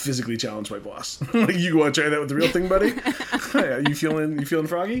probably physically challenge my boss. Like, you want to try that with the real thing, buddy? You feeling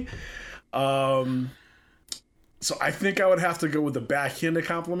froggy? So I think I would have to go with the backhanded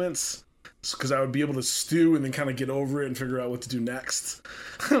compliments, because I would be able to stew and then kind of get over it and figure out what to do next.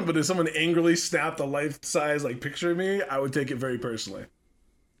 But if someone angrily snapped a life-size like picture of me, I would take it very personally.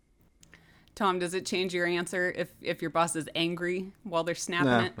 Tom, does it change your answer if your boss is angry while they're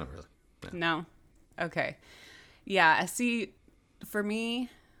snapping it? Not really. No? Okay. Yeah, see, for me,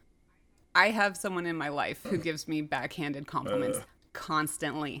 I have someone in my life who gives me backhanded compliments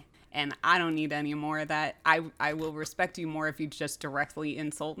constantly, and I don't need any more of that. I will respect you more if you just directly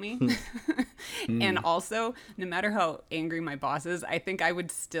insult me. And also, no matter how angry my boss is, I think I would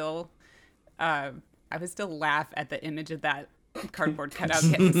still laugh at the image of that cardboard cutout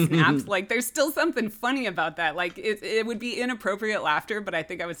getting snapped. Like, there's still something funny about that. Like, it would be inappropriate laughter, but I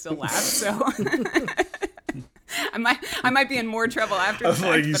think I would still laugh. So I might be in more trouble after the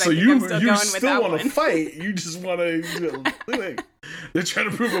fact, but so I think I'm still going with that want to one. fight. You just want to like, they're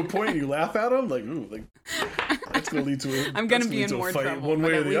trying to prove a point and you laugh at them. Like, ooh, like that's gonna lead to a, I'm gonna be in more trouble one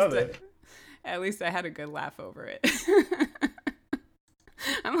way or the other. At least I had a good laugh over it.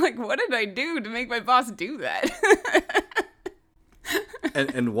 I'm like, what did I do to make my boss do that?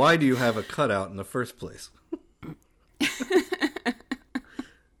 And why do you have a cutout in the first place?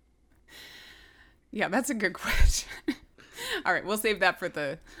 Yeah, that's a good question. All right, we'll save that for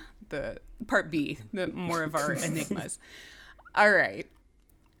the part B, the more of our enigmas. All right.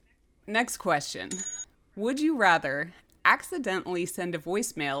 Next question. Would you rather accidentally send a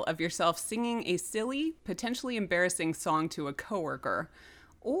voicemail of yourself singing a silly, potentially embarrassing song to a coworker,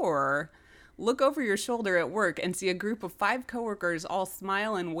 or look over your shoulder at work and see a group of 5 coworkers all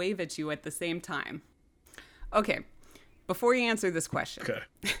smile and wave at you at the same time? Okay, before you answer this question,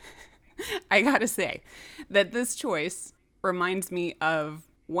 I gotta say that this choice reminds me of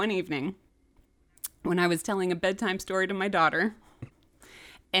one evening when I was telling a bedtime story to my daughter,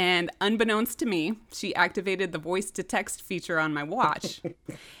 and unbeknownst to me, she activated the voice-to-text feature on my watch,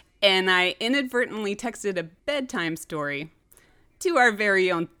 and I inadvertently texted a bedtime story to our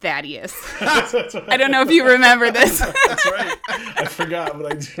very own Thaddeus. I don't know if you remember this. That's right. I forgot,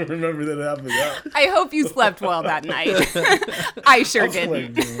 but I do remember that happened. Yeah. I hope you slept well that night. I sure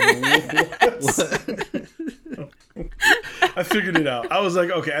didn't. I figured it out. I was like,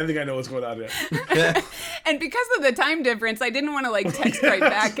 okay, I think I know what's going on here. And because of the time difference, I didn't want to like text right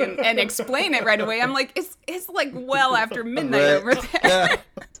back and explain it right away. I'm like, it's like well after midnight over there.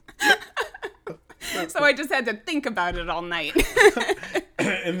 So I just had to think about it all night.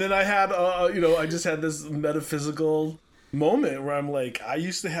 And then I had, I just had this metaphysical moment where I'm like, I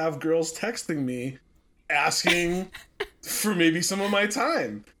used to have girls texting me asking for maybe some of my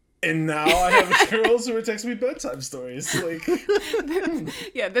time. And now I have girls who are texting me bedtime stories. Like,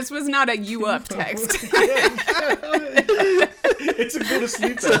 yeah, this was not a you up text. It's a go to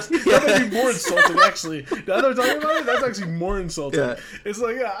sleep text. That might be more insulting, actually. Now that I'm talking about it, that's actually more insulting. Yeah. It's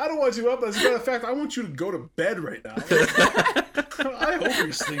like, yeah, I don't want you up. As a matter of fact, I want you to go to bed right now. I hope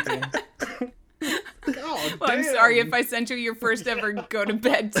you're sleeping. God, well, I'm sorry if I sent you your first ever go to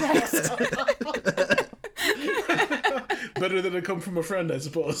bed text. Better than it come from a friend, I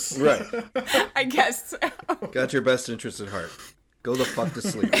suppose. Right. I guess so. Got your best interest at heart. Go the fuck to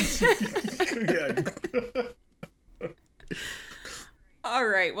sleep. Yeah. All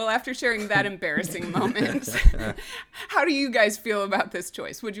right. Well, after sharing that embarrassing moment, how do you guys feel about this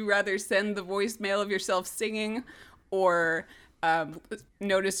choice? Would you rather send the voicemail of yourself singing, or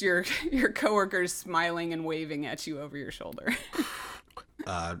notice your coworkers smiling and waving at you over your shoulder?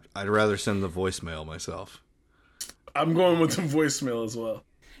 I'd rather send the voicemail myself. I'm going with the voicemail as well.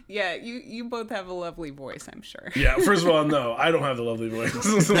 Yeah, you both have a lovely voice, I'm sure. Yeah, first of all, no, I don't have the lovely voice.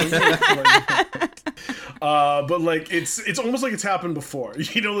 But like it's almost like it's happened before.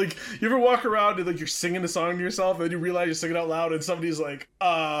 You know, like you ever walk around and like you're singing a song to yourself and then you realize you're singing out loud and somebody's like,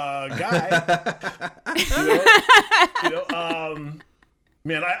 guy.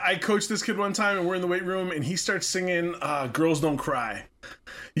 Man, I coached this kid one time and we're in the weight room and he starts singing Girls Don't Cry.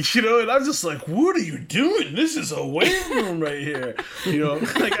 You know, and I'm just like, what are you doing? This is a weight room right here. You know,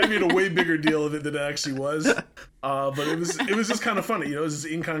 like I made a way bigger deal of it than it actually was. But it was just kind of funny, you know, it was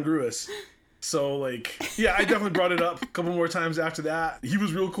just incongruous. So like, yeah, I definitely brought it up a couple more times after that. He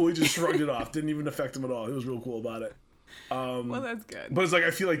was real cool. He just shrugged it off. Didn't even affect him at all. He was real cool about it. Well, that's good. But it's like,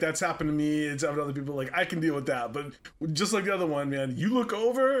 I feel like that's happened to me. It's happened to other people. Like, I can deal with that. But just like the other one, man, you look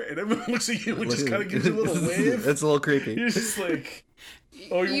over and everyone looks at you and just kind of gives you a little wave. It's a little creepy. You're just like,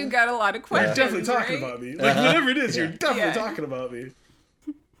 oh, you got a lot of questions. You're definitely talking about me. Like, whatever it is, you're definitely Yeah. talking about me.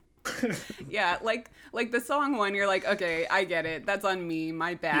 Yeah, like the song one, you're like, okay, I get it. That's on me.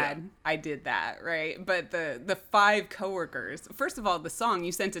 My bad. Yeah. I did that, right? But the 5 coworkers. First of all, the song,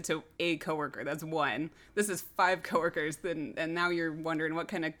 you sent it to a coworker. That's one. This is 5 coworkers. And now you're wondering what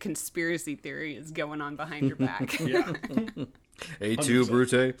kind of conspiracy theory is going on behind your back. Yeah. A2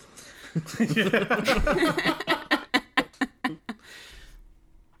 Brute.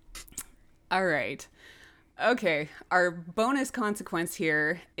 All right. Okay, our bonus consequence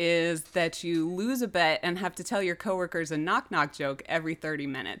here is that you lose a bet and have to tell your coworkers a knock-knock joke every 30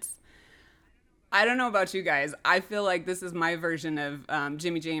 minutes. I don't know about you guys. I feel like this is my version of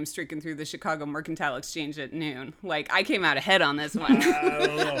Jimmy James streaking through the Chicago Mercantile Exchange at noon. Like, I came out ahead on this one.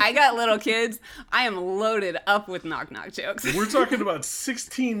 I got little kids. I am loaded up with knock-knock jokes. We're talking about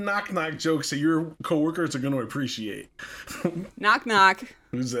 16 knock-knock jokes that your coworkers are going to appreciate. Knock-knock.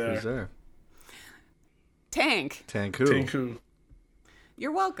 Who's there? Who's there? Tank. Tanku. Tanku.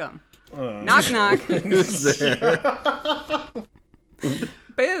 You're welcome. Knock-knock. Who's there?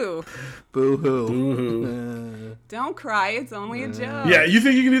 Boo. Boo-hoo. Boo-hoo. Don't cry. It's only a joke. Yeah, you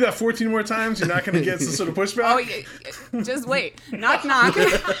think you can do that 14 more times? You're not going to get some sort of pushback? Oh, yeah. Just wait. Knock, knock.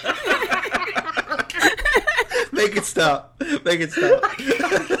 Make it stop. Make it stop.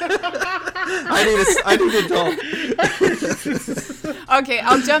 I need to talk. Okay,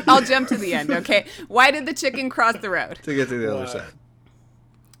 I'll jump to the end, okay? Why did the chicken cross the road? To get to the other side.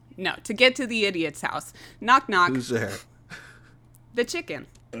 No, to get to the idiot's house. Knock, knock. Who's there? The chicken.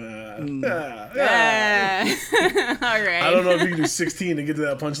 All All right. I don't know if you can do 16 to get to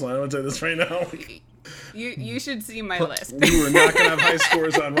that punchline. I'm going to tell you this right now. You should see my list. We were not going to have high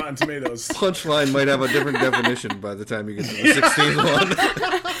scores on Rotten Tomatoes. Punchline might have a different definition by the time you get to the 16th one.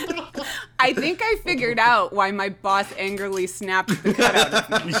 I think I figured out why my boss angrily snapped the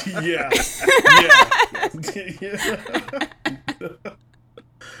cutout of me. Yeah.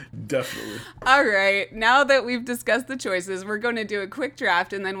 Definitely. All right, now that we've discussed the choices, we're going to do a quick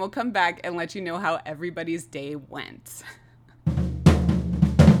draft, and then we'll come back and let you know how everybody's day went.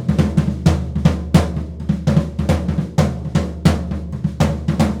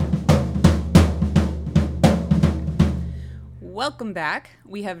 Welcome back.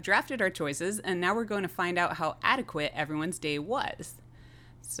 We have drafted our choices, and now we're going to find out how adequate everyone's day was.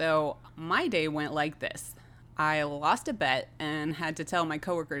 So, my day went like this. I lost a bet and had to tell my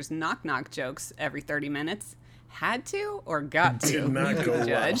coworkers knock-knock jokes every 30 minutes. Had to or got to? Did not You go the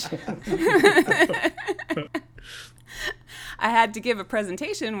judge. well. I had to give a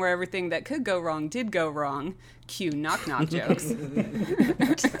presentation where everything that could go wrong did go wrong. Cue knock-knock jokes.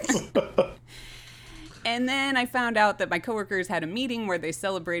 And then I found out that my coworkers had a meeting where they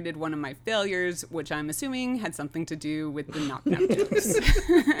celebrated one of my failures, which I'm assuming had something to do with the knock-knock jokes.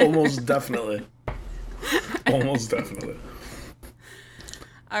 Almost definitely. Almost definitely.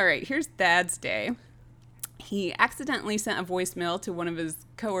 All right, here's Dad's day. He accidentally sent a voicemail to one of his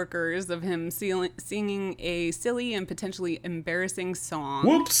coworkers of him singing a silly and potentially embarrassing song.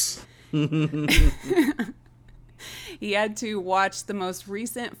 Whoops. He had to watch the most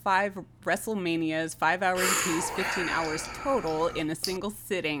recent 5 WrestleManias, 5 hours apiece, 15 hours total in a single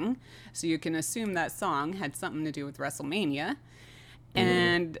sitting. So you can assume that song had something to do with WrestleMania.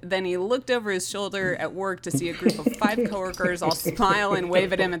 And then he looked over his shoulder at work to see a group of 5 coworkers all smile and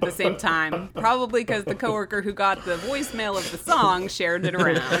wave at him at the same time. Probably because the coworker who got the voicemail of the song shared it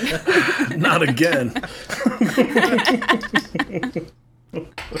around. Not again.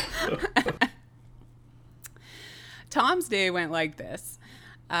 Tom's day went like this.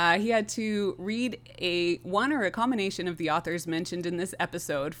 He had to read one or a combination of the authors mentioned in this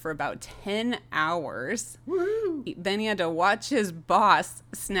episode for about 10 hours. Woo! Then he had to watch his boss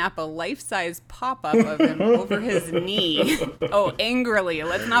snap a life-size pop-up of him over his knee. Oh, angrily.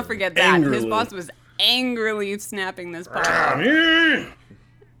 Let's not forget that. Angrily. His boss was angrily snapping this pop-up.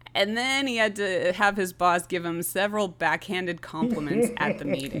 And then he had to have his boss give him several backhanded compliments at the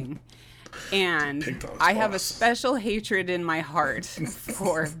meeting. And I have a special hatred in my heart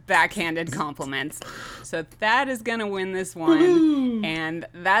for backhanded compliments. So that is going to win this one. Woo-hoo. And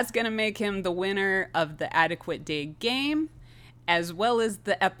that's going to make him the winner of the Adequate Day game, as well as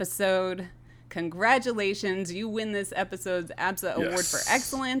the episode. Congratulations. You win this episode's ABSA Award for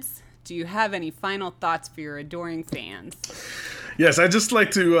Excellence. do you have any final thoughts for your adoring fans? Yes, I'd just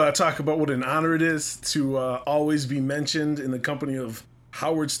like to talk about what an honor it is to always be mentioned in the company of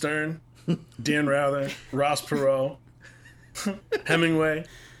Howard Stern, Dan Rather, Ross Perot, Hemingway,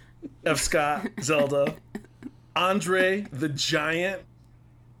 F. Scott, Zelda, Andre the Giant,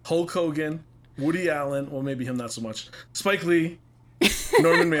 Hulk Hogan, Woody Allen, well, maybe him not so much, Spike Lee,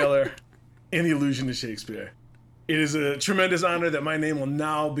 Norman Mailer, and The Illusion of Shakespeare. It is a tremendous honor that my name will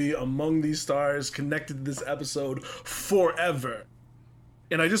now be among these stars connected to this episode forever.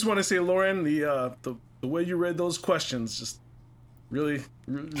 And I just want to say, Lauren, the way you read those questions, just really,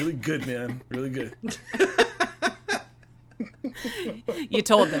 really good, man. Really good. You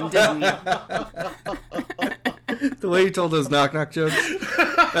told them, didn't you? The way you told those knock-knock jokes,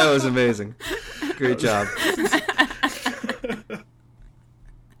 that was amazing. Great job.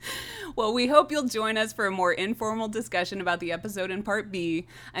 Well, we hope you'll join us for a more informal discussion about the episode in Part B.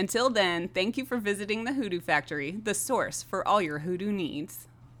 Until then, thank you for visiting the Hoodoo Factory, the source for all your hoodoo needs.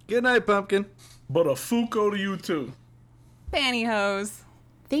 Good night, Pumpkin. But a Fuko to you, too. Pantyhose.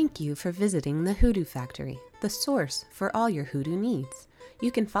 Thank you for visiting the Hoodoo Factory, the source for all your hoodoo needs.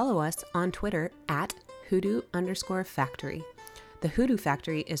 You can follow us on Twitter at hoodoo_factory. The Hoodoo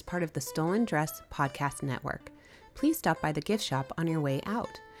Factory is part of the Stolen Dress Podcast Network. Please stop by the gift shop on your way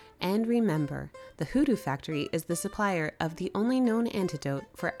out. And remember, the Hoodoo Factory is the supplier of the only known antidote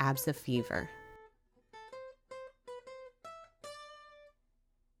for abscess fever.